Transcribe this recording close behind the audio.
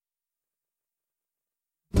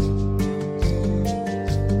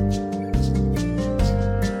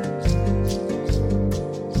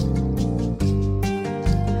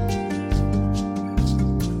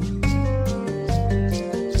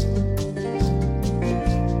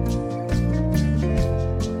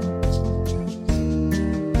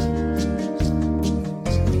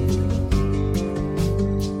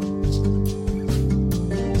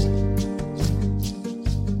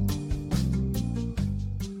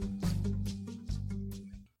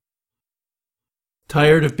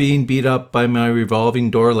Tired of being beat up by my revolving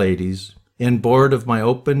door ladies, and bored of my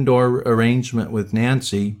open door arrangement with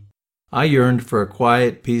Nancy, I yearned for a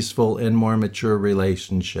quiet, peaceful, and more mature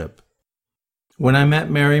relationship. When I met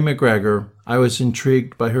Mary McGregor, I was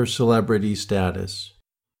intrigued by her celebrity status,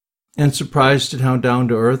 and surprised at how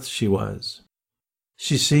down-to-earth she was.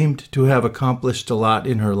 She seemed to have accomplished a lot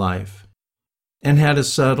in her life, and had a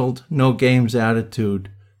settled, no-games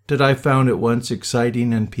attitude that I found at once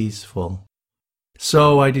exciting and peaceful.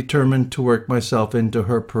 So I determined to work myself into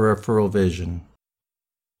her peripheral vision.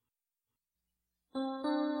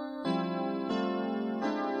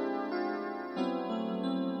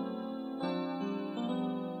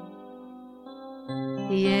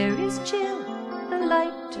 The air is chill, the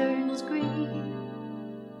light turns green.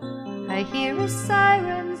 I hear a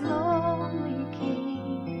siren's lonely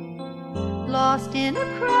key, lost in a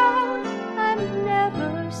crowd I've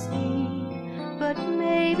never seen, but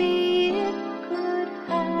maybe it could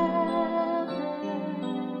happen.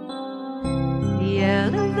 The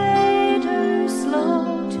elevator's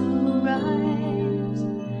slow to rise,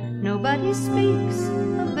 nobody speaks,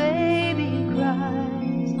 a baby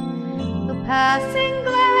cries. The passing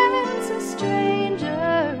glance, a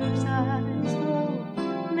stranger's eyes.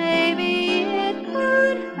 Oh, maybe it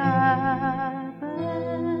could happen.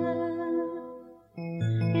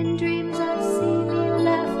 In dreams I see me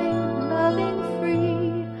laughing, loving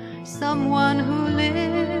free, someone who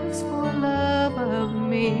lives for love of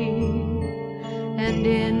me. And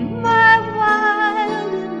in my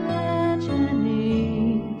wild imaginings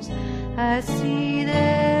I see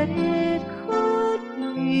that it could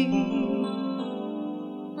be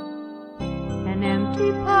an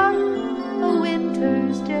empty park, a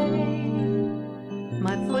winter's day.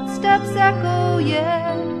 My footsteps echo,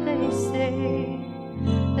 yet they say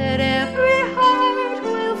that every heart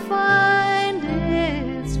will find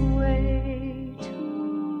its way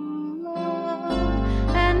to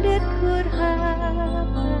love, and it could happen.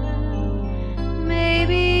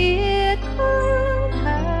 Maybe it could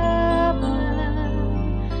happen.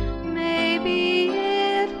 Maybe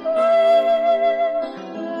it will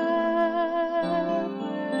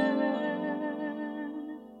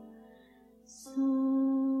happen soon.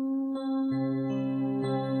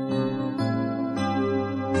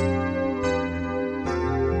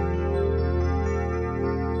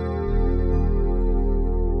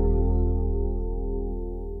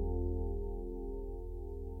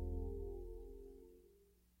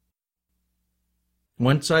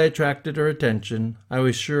 Once I attracted her attention, I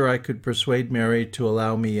was sure I could persuade Mary to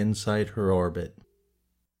allow me inside her orbit.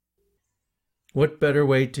 What better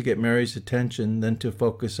way to get Mary's attention than to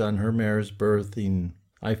focus on her mare's birthing,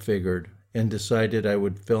 I figured, and decided I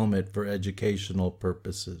would film it for educational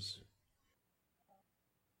purposes.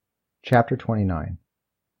 Chapter 29.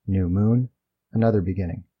 New Moon, Another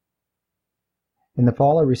Beginning. In the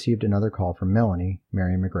fall, I received another call from Melanie,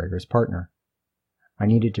 Mary McGregor's partner. I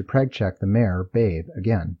needed to preg-check the mare, Babe,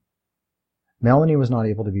 again. Melanie was not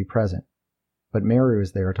able to be present, but Mary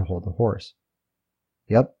was there to hold the horse.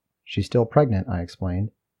 Yep, she's still pregnant, I explained.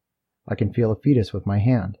 I can feel a fetus with my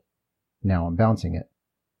hand. Now I'm bouncing it.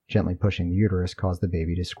 Gently pushing the uterus caused the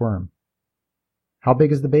baby to squirm. How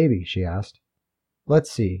big is the baby? She asked. Let's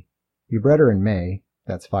see. You bred her in May.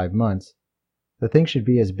 That's 5 months. The thing should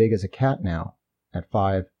be as big as a cat now, at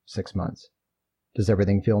 5-6 months. Does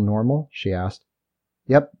everything feel normal? She asked.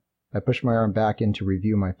 Yep. I pushed my arm back in to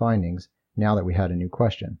review my findings, now that we had a new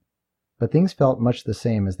question. But things felt much the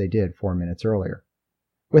same as they did 4 minutes earlier.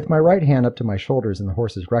 With my right hand up to my shoulders in the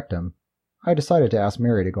horse's rectum, I decided to ask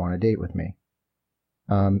Mary to go on a date with me.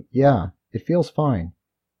 Yeah, it feels fine.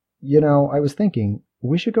 You know, I was thinking,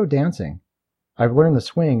 we should go dancing. I've learned the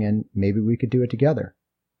swing, and maybe we could do it together.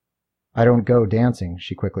 I don't go dancing,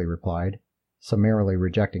 she quickly replied, summarily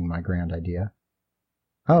rejecting my grand idea.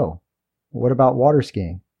 Oh, what about water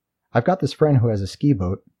skiing? I've got this friend who has a ski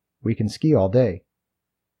boat. We can ski all day.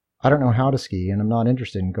 I don't know how to ski, and I'm not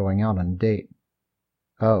interested in going out on a date.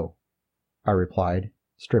 Oh, I replied,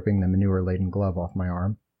 stripping the manure-laden glove off my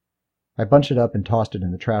arm. I bunched it up and tossed it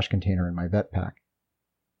in the trash container in my vet pack.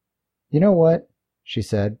 You know what? She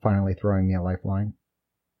said, finally throwing me a lifeline.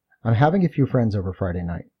 I'm having a few friends over Friday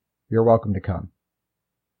night. You're welcome to come.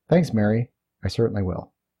 Thanks, Mary. I certainly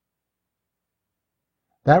will.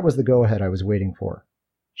 That was the go-ahead I was waiting for.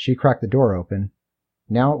 She cracked the door open.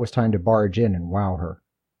 Now it was time to barge in and wow her.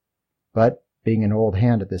 But, being an old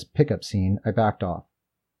hand at this pickup scene, I backed off,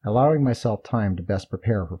 allowing myself time to best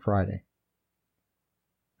prepare for Friday.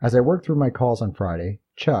 As I worked through my calls on Friday,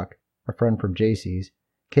 Chuck, a friend from JC's,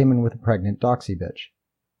 came in with a pregnant doxy bitch.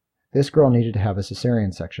 This girl needed to have a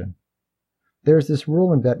cesarean section. There's this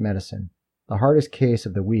rule in vet medicine. The hardest case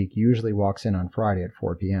of the week usually walks in on Friday at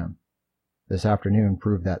 4 p.m. This afternoon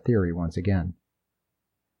proved that theory once again.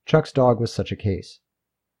 Chuck's dog was such a case.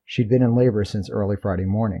 She'd been in labor since early Friday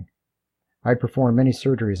morning. I'd performed many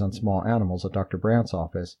surgeries on small animals at Dr. Brandt's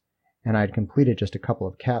office, and I had completed just a couple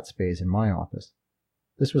of cat spays in my office.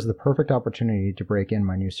 This was the perfect opportunity to break in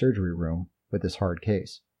my new surgery room with this hard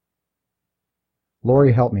case.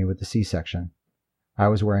 Lori helped me with the C-section. I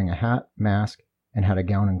was wearing a hat, mask, and had a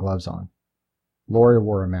gown and gloves on. Lori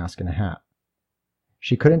wore a mask and a hat.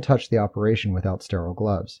 She couldn't touch the operation without sterile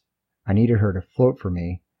gloves. I needed her to float for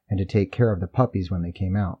me and to take care of the puppies when they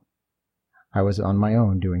came out. I was on my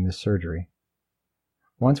own doing this surgery.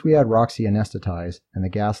 Once we had Roxy anesthetized and the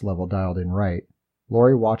gas level dialed in right,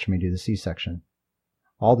 Lori watched me do the C-section.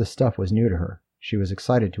 All this stuff was new to her. She was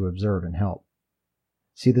excited to observe and help.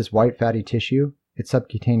 See this white fatty tissue? It's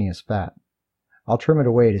subcutaneous fat. I'll trim it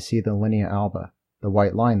away to see the linea alba, the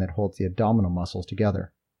white line that holds the abdominal muscles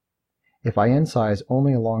together. If I incise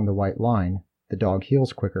only along the white line, the dog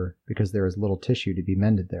heals quicker because there is little tissue to be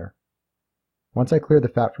mended there. Once I cleared the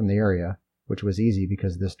fat from the area, which was easy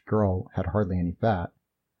because this girl had hardly any fat,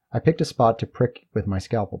 I picked a spot to prick with my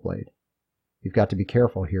scalpel blade. You've got to be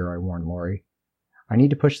careful here, I warned Lori. I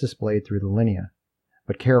need to push this blade through the linea,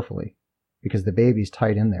 but carefully, because the baby's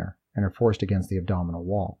tight in there and are forced against the abdominal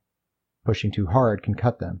wall. Pushing too hard can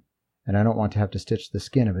cut them, and I don't want to have to stitch the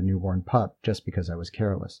skin of a newborn pup just because I was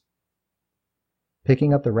careless.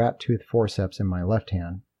 Picking up the rat-tooth forceps in my left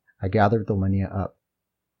hand, I gathered the linea up.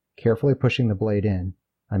 Carefully pushing the blade in,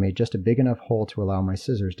 I made just a big enough hole to allow my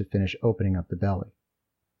scissors to finish opening up the belly.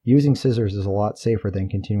 Using scissors is a lot safer than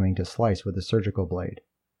continuing to slice with a surgical blade.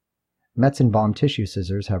 Metzenbaum tissue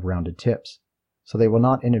scissors have rounded tips, so they will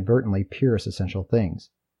not inadvertently pierce essential things,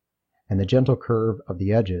 and the gentle curve of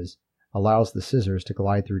the edges allows the scissors to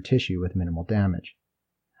glide through tissue with minimal damage.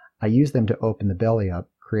 I use them to open the belly up,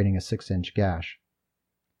 creating a 6-inch gash.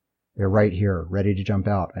 They're right here, ready to jump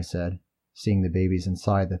out, I said, seeing the babies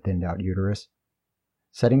inside the thinned-out uterus.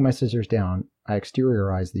 Setting my scissors down, I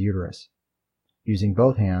exteriorized the uterus. Using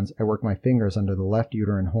both hands, I worked my fingers under the left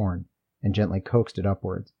uterine horn and gently coaxed it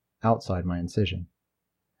upwards, outside my incision.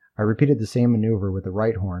 I repeated the same maneuver with the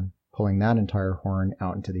right horn, pulling that entire horn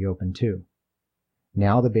out into the open too.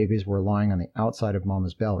 Now the babies were lying on the outside of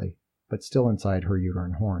Mama's belly, but still inside her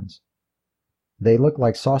uterine horns. They looked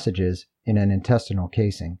like sausages in an intestinal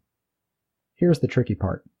casing. Here's the tricky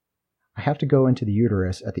part. I have to go into the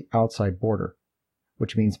uterus at the outside border,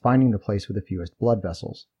 which means finding the place with the fewest blood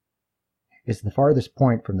vessels. It's the farthest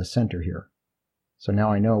point from the center here. So now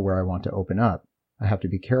I know where I want to open up. I have to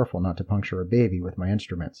be careful not to puncture a baby with my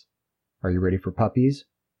instruments. Are you ready for puppies?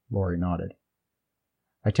 Lori nodded.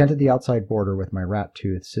 I tented the outside border with my rat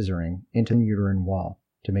tooth scissoring into the uterine wall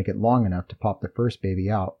to make it long enough to pop the first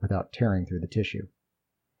baby out without tearing through the tissue.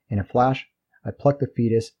 In a flash, I plucked the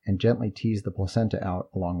fetus and gently teased the placenta out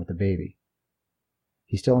along with the baby.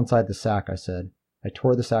 He's still inside the sac, I said. I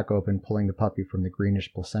tore the sac open, pulling the puppy from the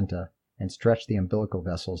greenish placenta, and stretched the umbilical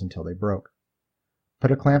vessels until they broke.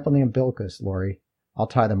 Put a clamp on the umbilicus, Lori. I'll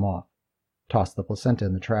tie them off. Toss the placenta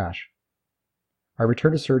in the trash. I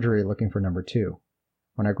returned to surgery looking for number 2.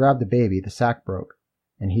 When I grabbed the baby, the sac broke,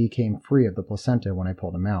 and he came free of the placenta when I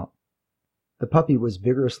pulled him out. The puppy was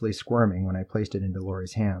vigorously squirming when I placed it into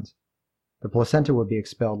Lori's hands. The placenta would be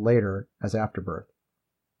expelled later as afterbirth.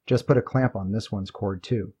 Just put a clamp on this one's cord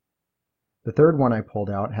too. The third one I pulled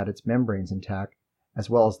out had its membranes intact, as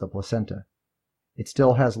well as the placenta. It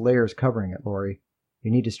still has layers covering it, Lori.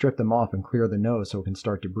 You need to strip them off and clear the nose so it can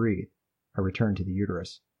start to breathe. I returned to the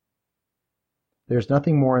uterus. There's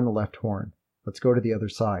nothing more in the left horn. Let's go to the other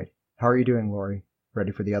side. How are you doing, Lori?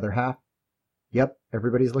 Ready for the other half? Yep,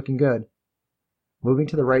 everybody's looking good. Moving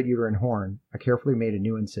to the right uterine horn, I carefully made a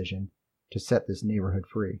new incision to set this neighborhood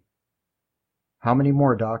free. How many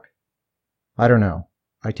more, Doc? I don't know.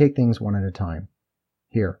 I take things one at a time.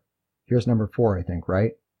 Here's number 4, I think,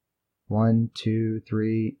 right? 1, 2,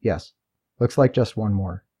 3, yes. Looks like just one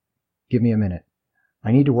more. Give me a minute.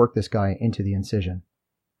 I need to work this guy into the incision.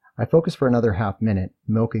 I focus for another half-minute,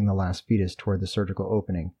 milking the last fetus toward the surgical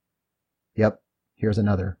opening. Yep, here's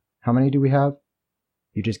another. How many do we have?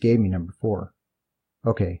 You just gave me number 4.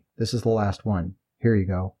 Okay, this is the last one. Here you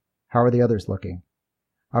go. How are the others looking?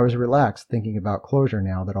 I was relaxed, thinking about closure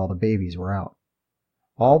now that all the babies were out.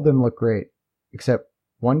 All of them look great, except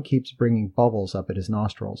one keeps bringing bubbles up at his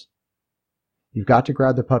nostrils. You've got to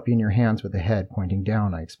grab the puppy in your hands with the head pointing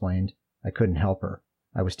down, I explained. I couldn't help her.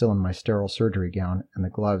 I was still in my sterile surgery gown and the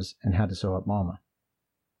gloves and had to sew up Mama.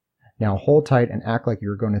 Now hold tight and act like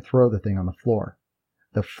you're going to throw the thing on the floor.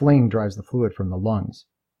 The fling drives the fluid from the lungs.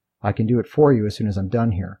 I can do it for you as soon as I'm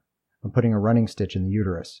done here. and putting a running stitch in the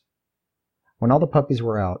uterus. When all the puppies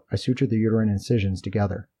were out, I sutured the uterine incisions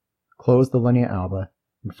together, closed the linea alba,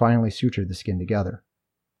 and finally sutured the skin together.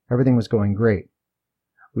 Everything was going great.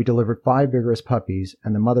 We delivered 5 vigorous puppies,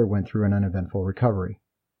 and the mother went through an uneventful recovery.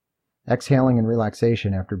 Exhaling in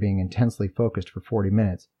relaxation after being intensely focused for 40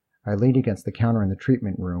 minutes, I leaned against the counter in the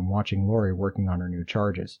treatment room watching Lori working on her new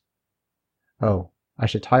charges. Oh, I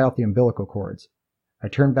should tie off the umbilical cords. I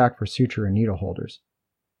turned back for suture and needle holders.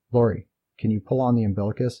 Lori, can you pull on the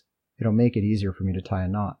umbilicus? It'll make it easier for me to tie a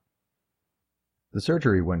knot. The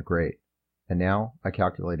surgery went great, and now I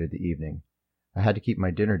calculated the evening. I had to keep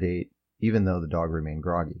my dinner date, even though the dog remained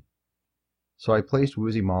groggy. So I placed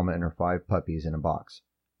Woozy Mama and her 5 puppies in a box,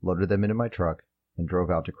 loaded them into my truck, and drove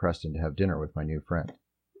out to Creston to have dinner with my new friend.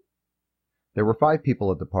 There were 5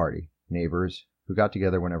 people at the party, neighbors, who got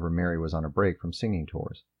together whenever Mary was on a break from singing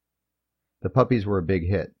tours. The puppies were a big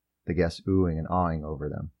hit, the guests oohing and aahing over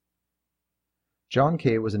them. John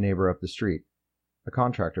K. was a neighbor up the street, a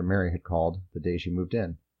contractor Mary had called the day she moved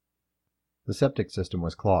in. The septic system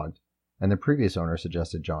was clogged, and the previous owner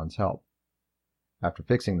suggested John's help. After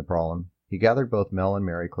fixing the problem, he gathered both Mel and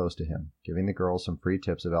Mary close to him, giving the girls some free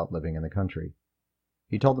tips about living in the country.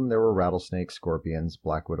 He told them there were rattlesnakes, scorpions,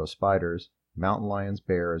 black widow spiders, mountain lions,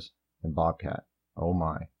 bears, and bobcat. Oh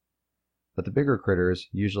my. But the bigger critters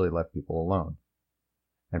usually left people alone.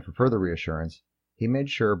 And for further reassurance, he made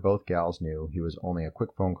sure both gals knew he was only a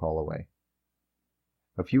quick phone call away.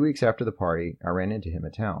 A few weeks after the party, I ran into him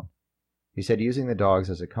at town. He said using the dogs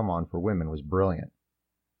as a come-on for women was brilliant.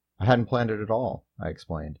 I hadn't planned it at all, I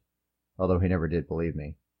explained, although he never did believe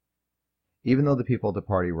me. Even though the people at the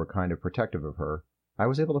party were kind of protective of her, I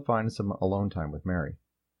was able to find some alone time with Mary.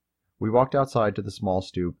 We walked outside to the small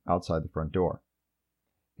stoop outside the front door.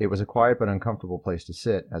 It was a quiet but uncomfortable place to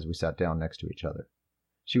sit as we sat down next to each other.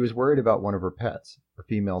 She was worried about one of her pets, a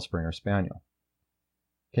female Springer Spaniel.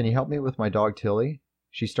 "Can you help me with my dog Tilly?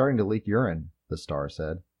 She's starting to leak urine," the star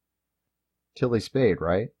said. "Tilly spayed,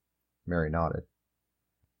 right?" Mary nodded.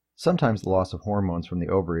 Sometimes the loss of hormones from the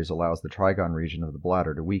ovaries allows the trigon region of the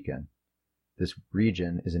bladder to weaken. This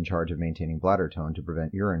region is in charge of maintaining bladder tone to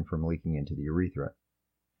prevent urine from leaking into the urethra.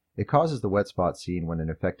 It causes the wet spot seen when an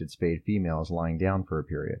affected spayed female is lying down for a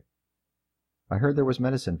period. I heard there was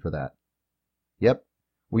medicine for that. Yep,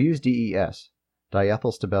 we use DES,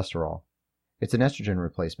 diethylstilbestrol. It's an estrogen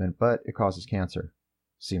replacement, but it causes cancer.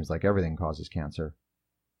 Seems like everything causes cancer.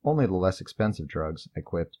 Only the less expensive drugs, I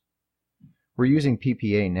quipped. We're using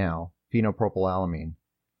PPA now, phenopropylalamine.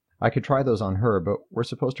 I could try those on her, but we're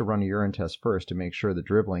supposed to run a urine test first to make sure the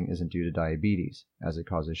dribbling isn't due to diabetes, as it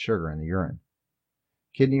causes sugar in the urine.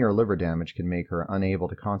 Kidney or liver damage can make her unable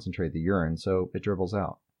to concentrate the urine, so it dribbles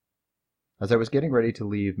out. As I was getting ready to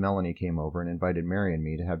leave, Melanie came over and invited Mary and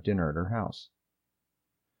me to have dinner at her house.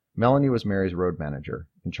 Melanie was Mary's road manager,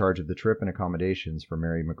 in charge of the trip and accommodations for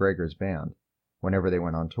Mary McGregor's band, whenever they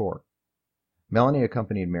went on tour. Melanie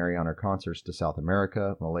accompanied Mary on her concerts to South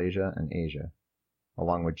America, Malaysia, and Asia,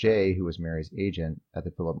 along with Jay, who was Mary's agent at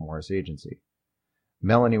the Philip Morris Agency.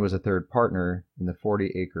 Melanie was a third partner in the 40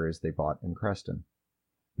 acres they bought in Creston.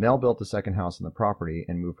 Mel built the second house on the property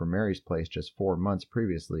and moved from Mary's place just 4 months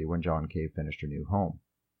previously when John K. finished her new home.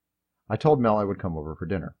 I told Mel I would come over for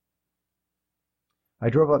dinner. I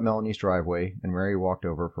drove up Melanie's driveway, and Mary walked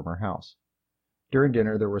over from her house. During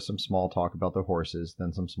dinner, there was some small talk about the horses,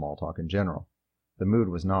 then some small talk in general. The mood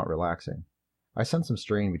was not relaxing. I sensed some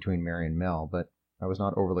strain between Mary and Mel, but I was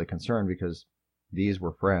not overly concerned because these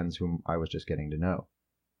were friends whom I was just getting to know.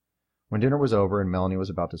 When dinner was over and Melanie was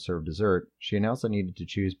about to serve dessert, she announced I needed to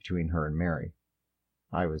choose between her and Mary.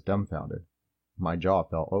 I was dumbfounded. My jaw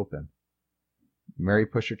fell open. Mary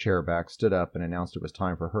pushed her chair back, stood up, and announced it was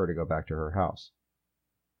time for her to go back to her house.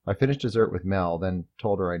 I finished dessert with Mel, then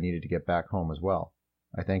told her I needed to get back home as well.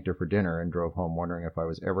 I thanked her for dinner and drove home wondering if I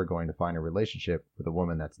was ever going to find a relationship with a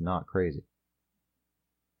woman that's not crazy.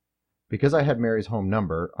 Because I had Mary's home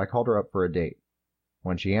number, I called her up for a date.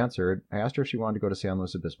 When she answered, I asked her if she wanted to go to San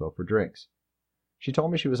Luis Obispo for drinks. She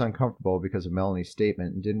told me she was uncomfortable because of Melanie's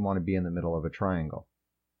statement and didn't want to be in the middle of a triangle.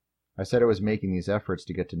 I said I was making these efforts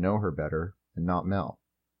to get to know her better and not Mel.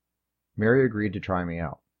 Mary agreed to try me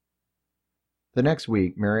out. The next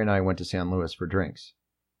week, Mary and I went to San Luis for drinks.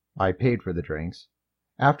 I paid for the drinks.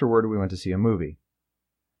 Afterward, we went to see a movie.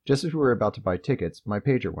 Just as we were about to buy tickets, my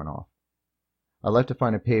pager went off. I left to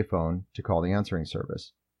find a payphone to call the answering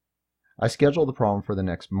service. I scheduled the problem for the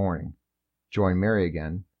next morning, joined Mary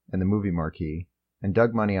again and the movie marquee, and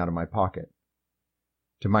dug money out of my pocket.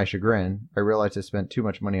 To my chagrin, I realized I spent too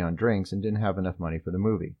much money on drinks and didn't have enough money for the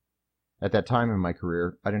movie. At that time in my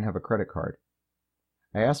career, I didn't have a credit card.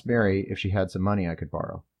 I asked Mary if she had some money I could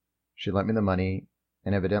borrow. She lent me the money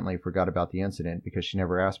and evidently forgot about the incident because she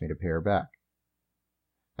never asked me to pay her back.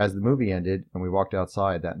 As the movie ended and we walked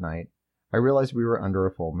outside that night, I realized we were under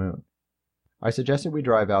a full moon. I suggested we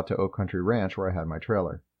drive out to Oak Country Ranch where I had my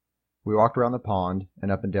trailer. We walked around the pond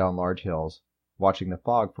and up and down large hills, watching the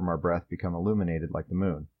fog from our breath become illuminated like the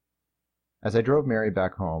moon. As I drove Mary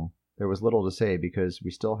back home, there was little to say because we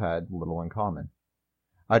still had little in common.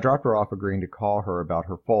 I dropped her off agreeing to call her about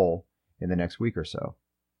her foal in the next week or so.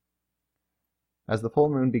 As the full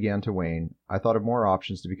moon began to wane, I thought of more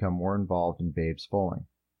options to become more involved in Babe's foaling.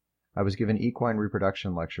 I was given equine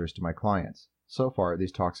reproduction lectures to my clients. So far,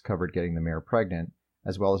 these talks covered getting the mare pregnant,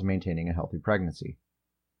 as well as maintaining a healthy pregnancy.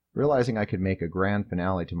 Realizing I could make a grand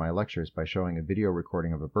finale to my lectures by showing a video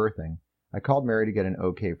recording of a birthing, I called Mary to get an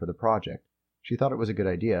okay for the project. She thought it was a good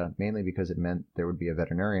idea, mainly because it meant there would be a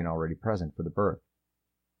veterinarian already present for the birth.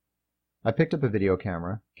 I picked up a video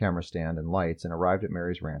camera, camera stand, and lights and arrived at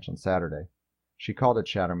Mary's ranch on Saturday. She called it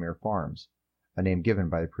Shadowmere Farms, a name given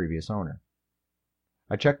by the previous owner.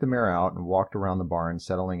 I checked the mare out and walked around the barn,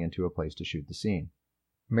 settling into a place to shoot the scene.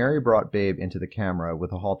 Mary brought Babe into the camera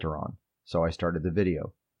with a halter on, so I started the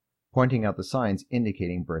video, pointing out the signs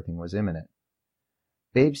indicating birthing was imminent.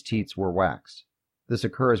 Babe's teats were waxed. This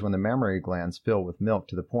occurs when the mammary glands fill with milk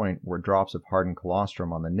to the point where drops of hardened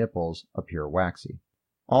colostrum on the nipples appear waxy.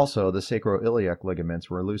 Also, the sacroiliac ligaments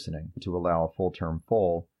were loosening to allow a full-term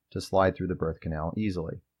foal to slide through the birth canal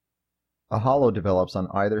easily. A hollow develops on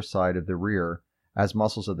either side of the rear as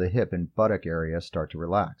muscles of the hip and buttock area start to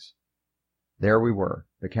relax. There we were.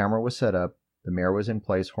 The camera was set up, the mare was in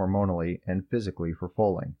place hormonally and physically for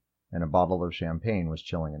foaling, and a bottle of champagne was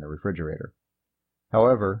chilling in the refrigerator.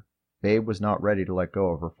 However, Babe was not ready to let go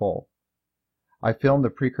of her foal. I filmed the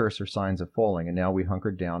precursor signs of foaling, and now we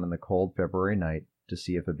hunkered down in the cold February night to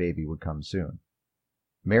see if a baby would come soon.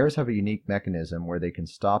 Mares have a unique mechanism where they can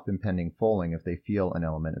stop impending foaling if they feel an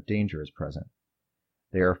element of danger is present.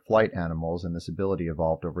 They are flight animals, and this ability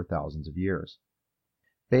evolved over thousands of years.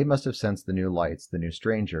 Babe must have sensed the new lights, the new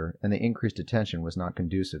stranger, and the increased attention was not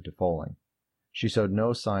conducive to foaling. She showed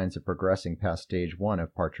no signs of progressing past stage 1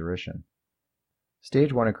 of parturition.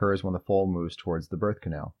 Stage 1 occurs when the foal moves towards the birth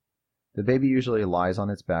canal. The baby usually lies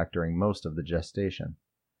on its back during most of the gestation.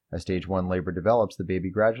 As stage 1 labor develops, the baby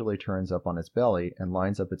gradually turns up on its belly and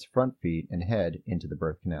lines up its front feet and head into the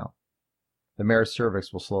birth canal. The mare's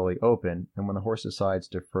cervix will slowly open, and when the horse decides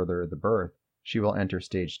to further the birth, she will enter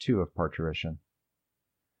stage 2 of parturition.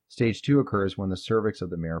 Stage 2 occurs when the cervix of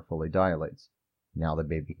the mare fully dilates. Now the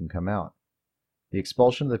baby can come out. The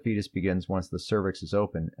expulsion of the fetus begins once the cervix is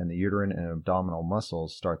open and the uterine and abdominal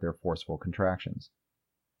muscles start their forceful contractions.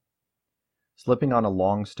 Slipping on a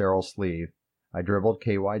long sterile sleeve, I dribbled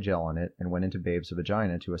KY gel on it and went into Babe's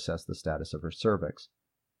vagina to assess the status of her cervix.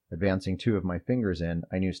 Advancing 2 of my fingers in,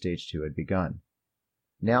 I knew stage 2 had begun.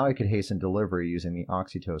 Now I could hasten delivery using the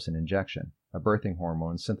oxytocin injection, a birthing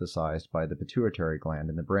hormone synthesized by the pituitary gland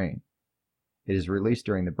in the brain. It is released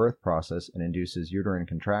during the birth process and induces uterine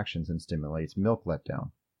contractions and stimulates milk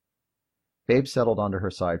letdown. Babe settled onto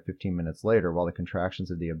her side 15 minutes later while the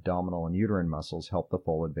contractions of the abdominal and uterine muscles helped the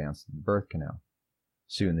foal advance to the birth canal.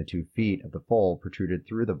 Soon the 2 feet of the foal protruded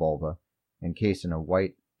through the vulva, encased in a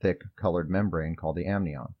white, thick, colored membrane called the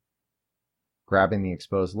amnion. Grabbing the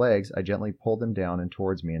exposed legs, I gently pulled them down and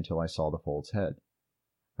towards me until I saw the foal's head.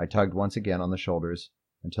 I tugged once again on the shoulders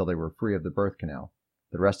until they were free of the birth canal.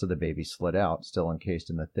 The rest of the baby slid out, still encased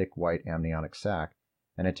in the thick white amniotic sac,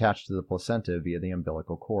 and attached to the placenta via the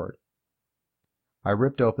umbilical cord. I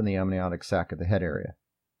ripped open the amniotic sac at the head area,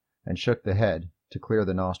 and shook the head to clear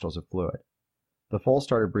the nostrils of fluid. The foal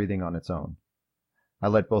started breathing on its own. I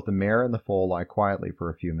let both the mare and the foal lie quietly for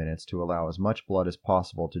a few minutes to allow as much blood as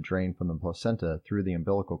possible to drain from the placenta through the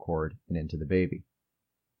umbilical cord and into the baby.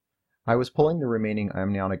 I was pulling the remaining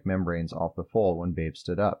amniotic membranes off the foal when Babe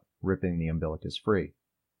stood up, ripping the umbilicus free.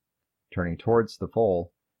 Turning towards the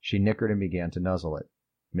foal, she nickered and began to nuzzle it,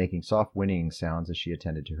 making soft whinnying sounds as she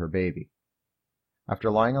attended to her baby.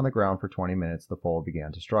 After lying on the ground for 20 minutes, the foal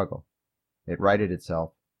began to struggle. It righted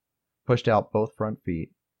itself, pushed out both front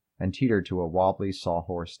feet, and teetered to a wobbly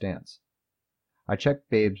sawhorse stance. I checked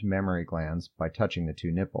Babe's mammary glands by touching the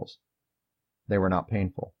 2 nipples. They were not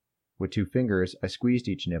painful. With 2 fingers, I squeezed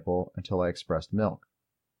each nipple until I expressed milk.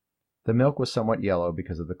 The milk was somewhat yellow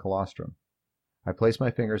because of the colostrum. I placed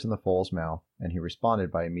my fingers in the foal's mouth, and he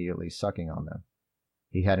responded by immediately sucking on them.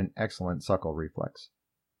 He had an excellent suckle reflex.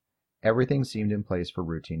 Everything seemed in place for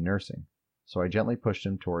routine nursing, so I gently pushed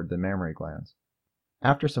him toward the mammary glands.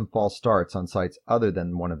 After some false starts on sites other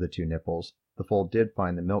than one of the 2 nipples, the foal did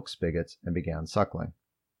find the milk spigots and began suckling.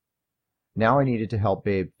 Now I needed to help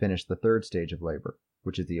Babe finish the 3rd stage of labor.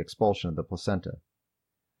 which is the expulsion of the placenta.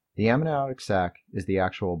 The amniotic sac is the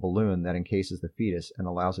actual balloon that encases the fetus and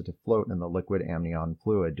allows it to float in the liquid amnion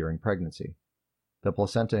fluid during pregnancy. The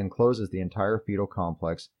placenta encloses the entire fetal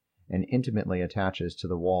complex and intimately attaches to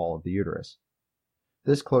the wall of the uterus.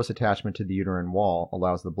 This close attachment to the uterine wall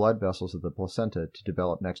allows the blood vessels of the placenta to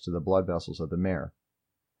develop next to the blood vessels of the mare,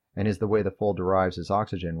 and is the way the foal derives his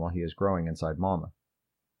oxygen while he is growing inside mama.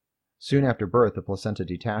 Soon after birth, the placenta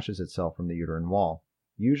detaches itself from the uterine wall,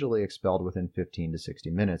 usually expelled within 15 to 60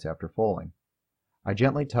 minutes after foaling. I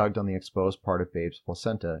gently tugged on the exposed part of babe's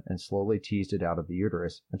placenta and slowly teased it out of the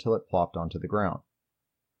uterus until it plopped onto the ground.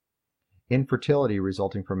 Infertility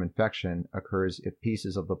resulting from infection occurs if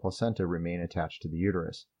pieces of the placenta remain attached to the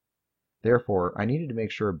uterus. Therefore, I needed to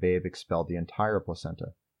make sure babe expelled the entire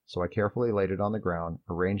placenta, so I carefully laid it on the ground,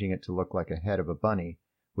 arranging it to look like a head of a bunny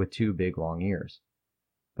with 2 big long ears.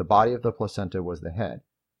 The body of the placenta was the head,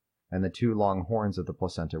 and the 2 long horns of the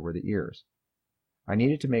placenta were the ears. I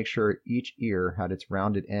needed to make sure each ear had its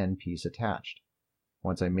rounded end piece attached.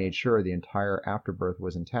 Once I made sure the entire afterbirth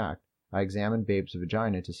was intact, I examined babe's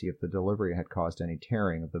vagina to see if the delivery had caused any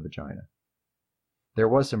tearing of the vagina. There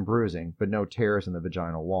was some bruising, but no tears in the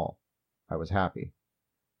vaginal wall. I was happy.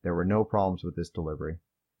 There were no problems with this delivery.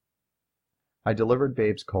 I delivered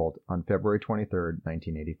babe's colt on February 23,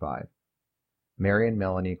 1985. Mary and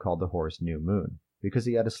Melanie called the horse New Moon, because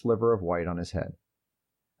he had a sliver of white on his head.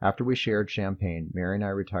 After we shared champagne, Mary and I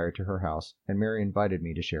retired to her house, and Mary invited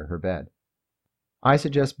me to share her bed. I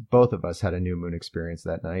suggest both of us had a new moon experience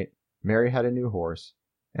that night. Mary had a new horse,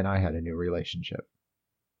 and I had a new relationship.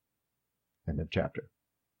 End of chapter.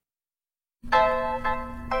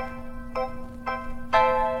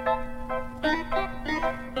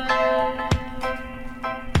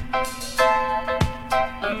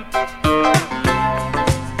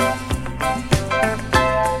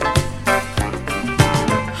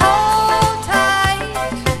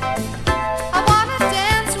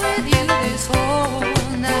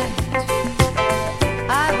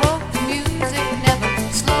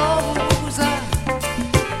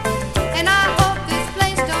 And I hope this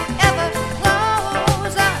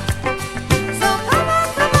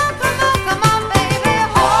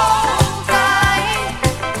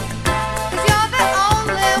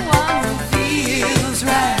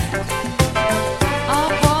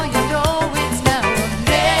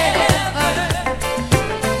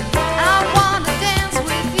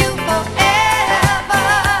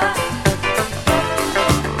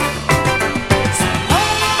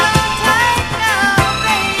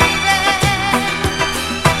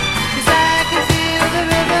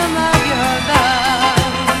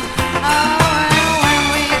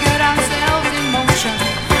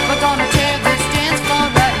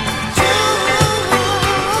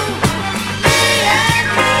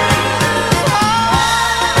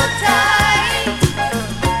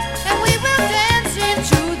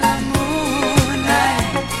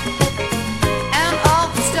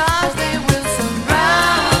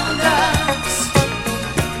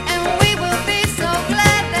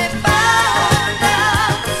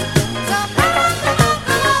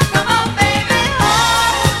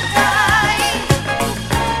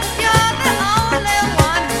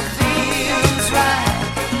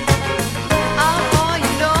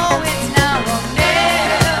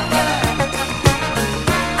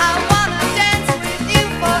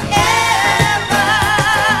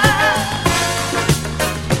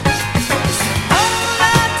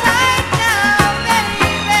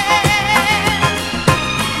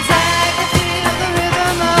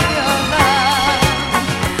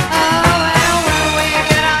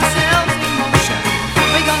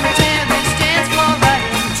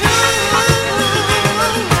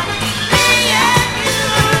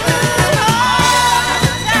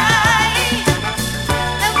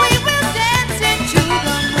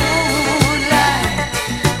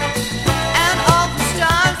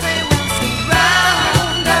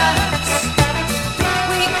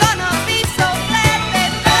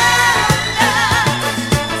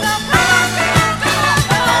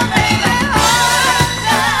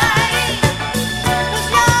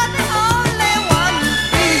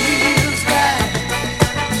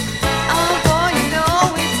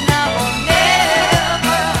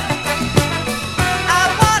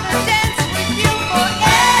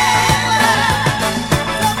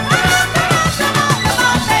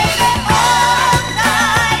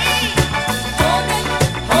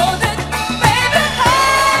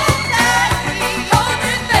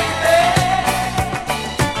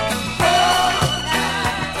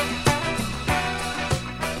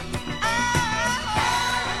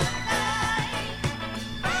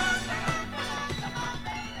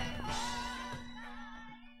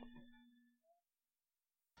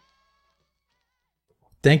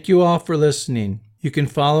Thank you all for listening. You can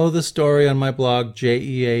follow the story on my blog,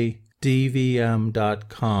 jeadvm.com.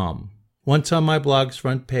 Once on my blog's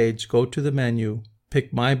front page, go to the menu,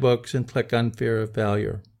 pick My Books, and click on Fear of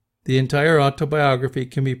Failure. The entire autobiography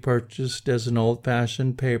can be purchased as an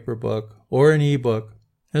old-fashioned paper book or an ebook,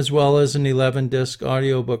 as well as an 11-disc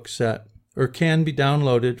audiobook set, or can be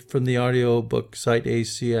downloaded from the audiobook site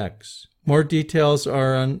ACX. More details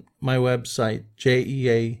are on my website,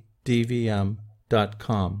 jeadvm.com.